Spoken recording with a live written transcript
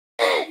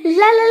La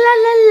la la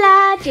la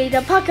la,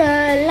 Jayden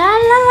Pocket. La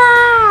la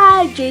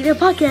la, Jayden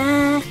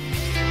Pocket.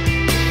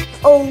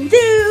 Oh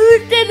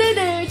dude,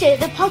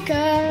 Jayden Pocket.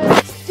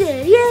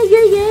 Yeah, yeah,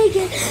 yeah, yeah,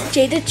 yeah.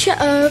 Jayden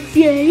Show.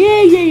 Yeah,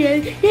 yeah, yeah, yeah,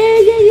 yeah,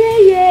 yeah, yeah,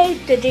 yeah.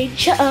 The Jayden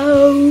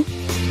Show.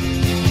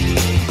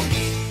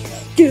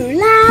 Do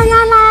la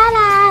la la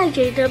la,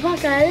 Jayden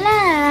Pocket.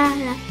 La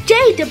la,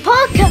 Jayden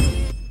Pocket.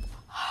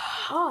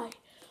 Hi,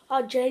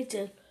 I'm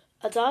Jayden,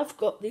 and I've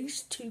got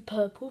these two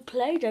purple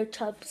Play-Doh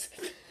tubs.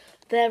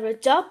 They're a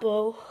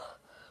double.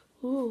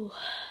 Ooh,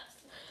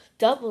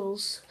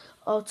 doubles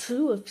are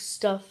two of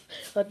stuff,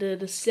 and they're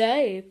the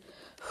same.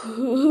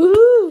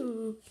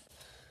 Ooh.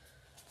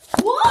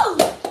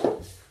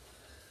 Whoa!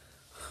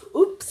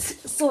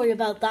 Oops, sorry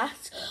about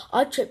that.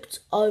 I tripped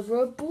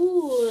over a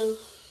ball.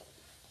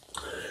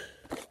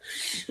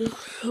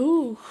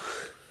 Ooh,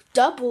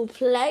 double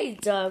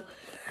Play-Doh.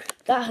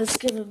 That has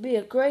given me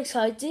a great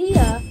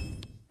idea.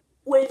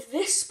 With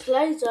this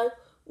Play-Doh,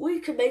 we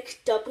can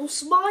make double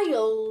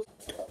smiles.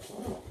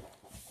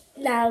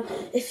 Now,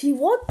 if you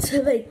want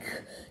to make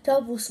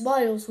double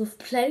smiles with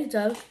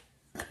Play-Doh,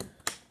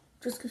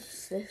 just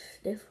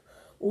sniff.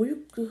 All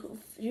you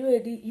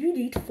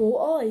need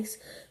 4 eyes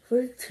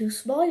for 2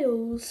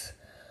 smiles.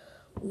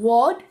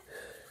 1,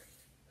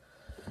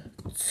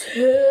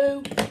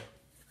 2,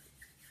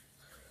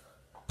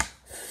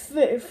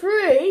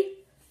 3,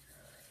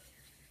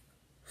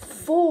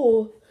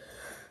 4.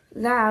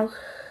 Now,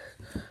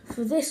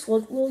 for this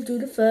one, we'll do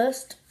the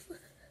first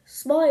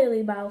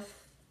smiley mouth.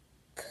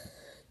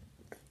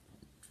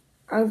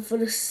 And for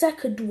the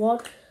second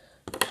one,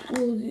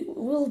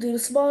 we'll do the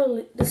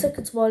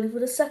second smiley for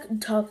the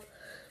second tub.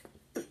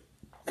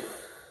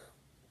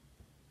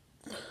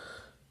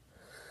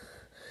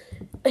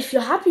 If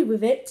you're happy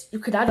with it, you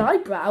can add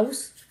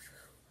eyebrows.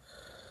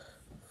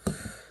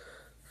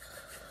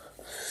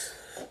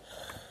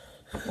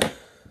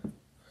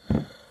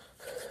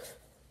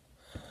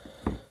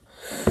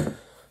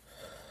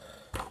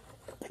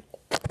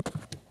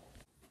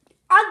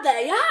 And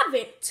there you have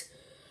it.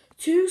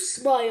 2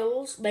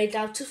 smiles made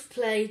out of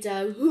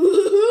Play-Doh.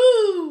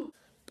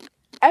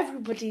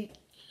 Everybody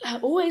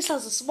always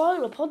has a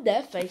smile upon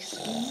their face.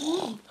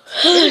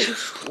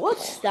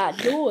 What's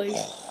that noise?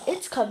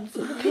 It's coming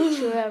from the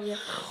picture area.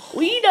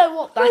 We know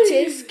what that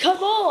is.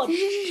 Come on.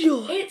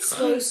 It's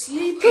those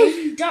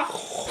sleeping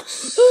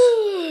ducks.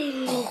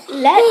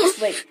 Let's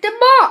wake them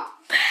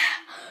up.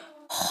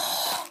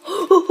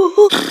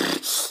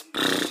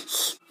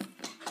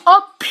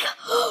 Up.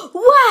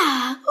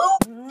 Wow.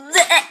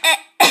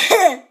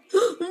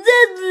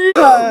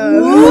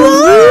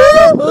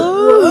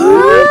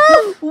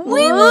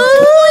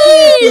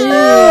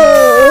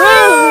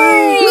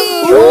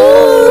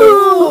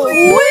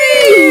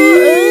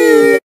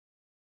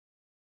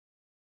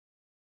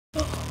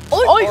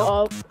 I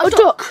am a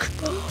duck.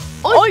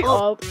 I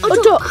am a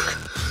duck.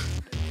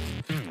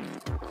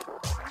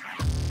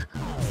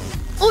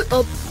 I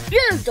am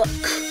yellow duck.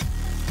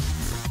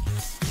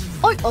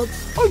 I am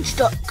orange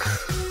duck.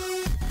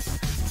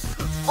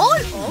 I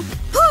am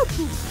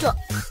purple duck.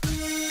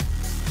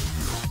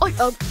 I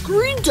am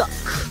green duck.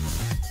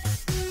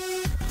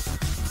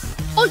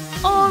 I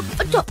am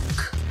a duck.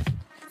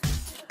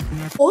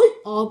 I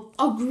am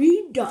a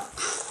green duck.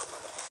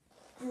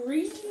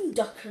 Green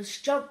duck has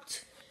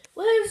jumped.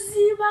 Where is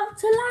he about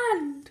to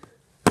land?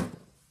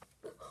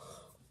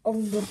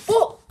 On the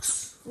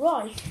box.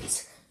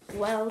 Right.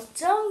 Well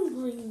done,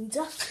 green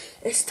duck.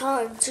 It's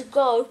time to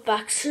go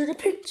back to the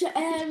picture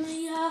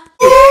area.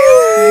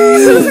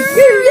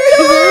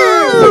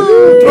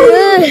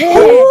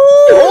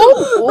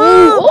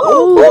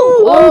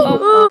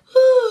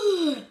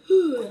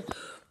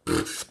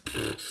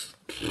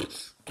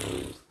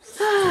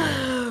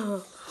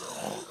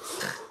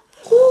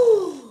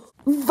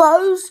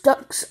 Those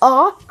ducks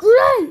are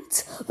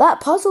great. That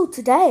puzzle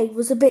today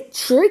was a bit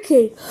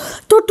tricky.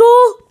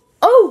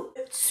 Oh,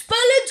 it's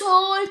spelling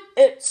time.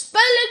 It's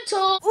spelling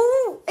time.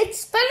 Ooh, it's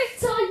spelling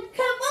time.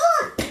 Come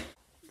on.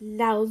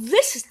 Now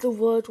this is the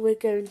word we're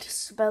going to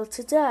spell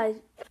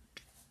today.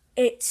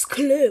 It's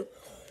clue.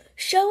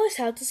 Show us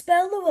how to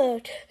spell the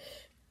word.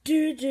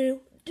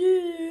 Do.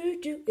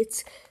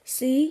 It's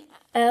C-L-U-E.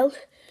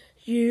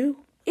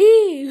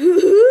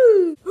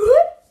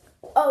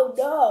 Oh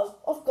no,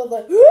 I've got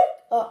the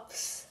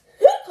hiccups.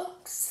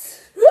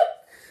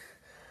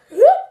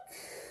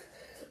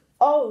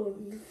 Oh,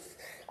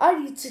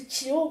 I need to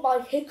cure my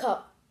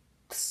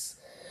hiccups.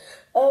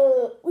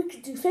 We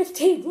could do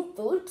 15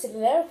 loop-the-loops in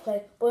an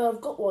airplane, but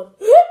I've got one.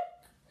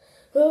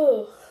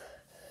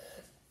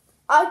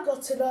 I've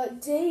got an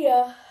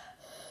idea.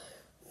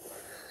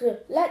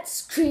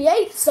 Let's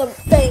create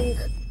something.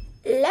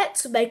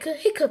 Let's make a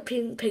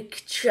hiccuping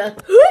picture.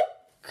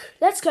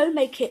 Let's go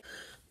make it.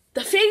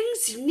 The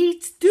things you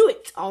need to do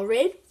it are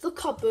in the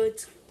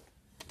cupboard.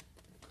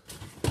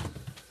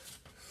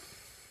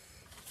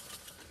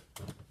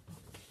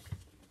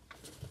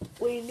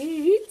 We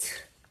need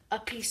a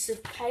piece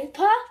of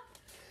paper,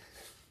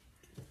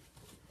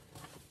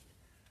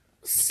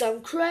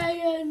 some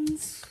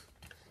crayons,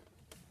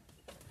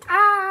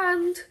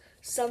 and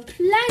some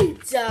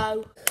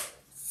Play-Doh.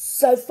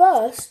 So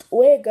first,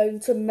 we're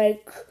going to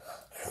make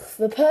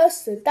the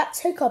person that's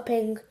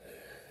hiccuping.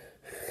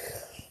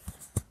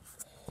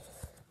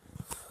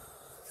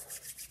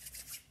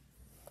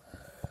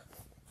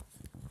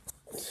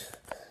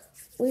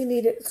 We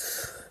need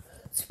its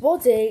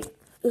body.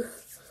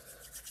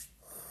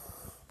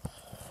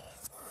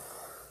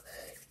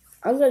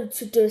 I'm going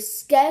to do a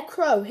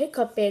scarecrow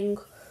hiccuping.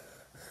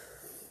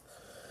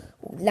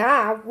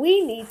 Now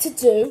we need to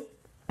do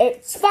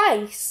its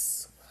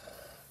face.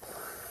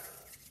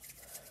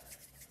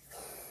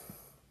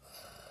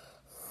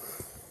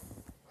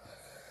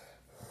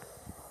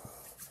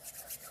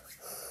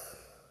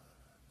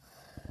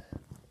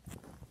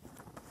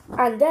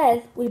 And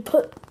then we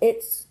put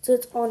it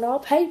on our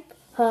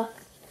paper.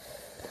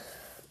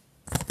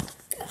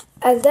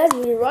 And then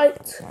we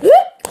write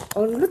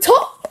on the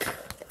top.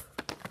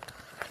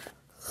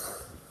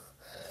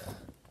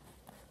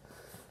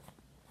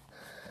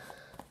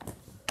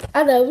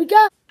 And there we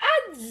go.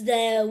 And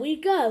there we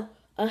go.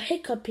 A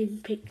hiccuping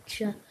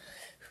picture.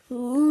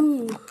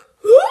 Ooh.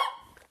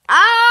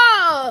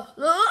 Ah!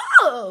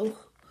 Oh!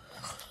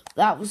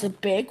 That was a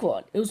big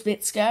one. It was a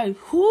bit scary.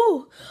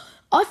 Whew.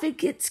 I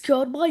think it's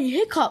cured my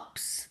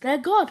hiccups. They're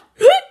gone.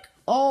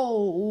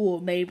 Oh,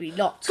 maybe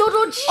not.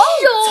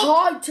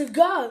 Time to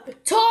go.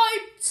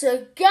 Time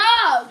to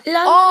go.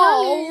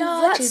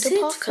 That's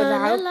it for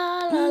now.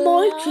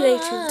 My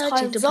creative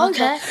time's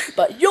over,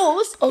 but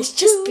yours is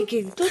just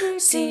beginning.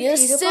 See you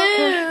soon.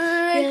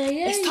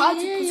 It's time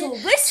to put all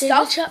this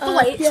stuff the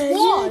way it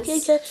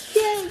was.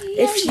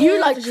 If you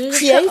like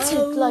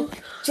creative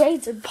like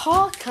Jayden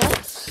Parker,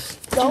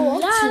 go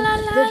on to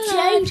the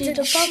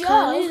Jayden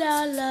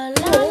Show.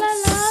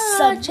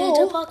 Some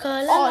more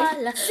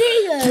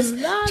ideas.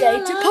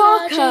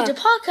 Jayden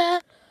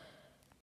Parker.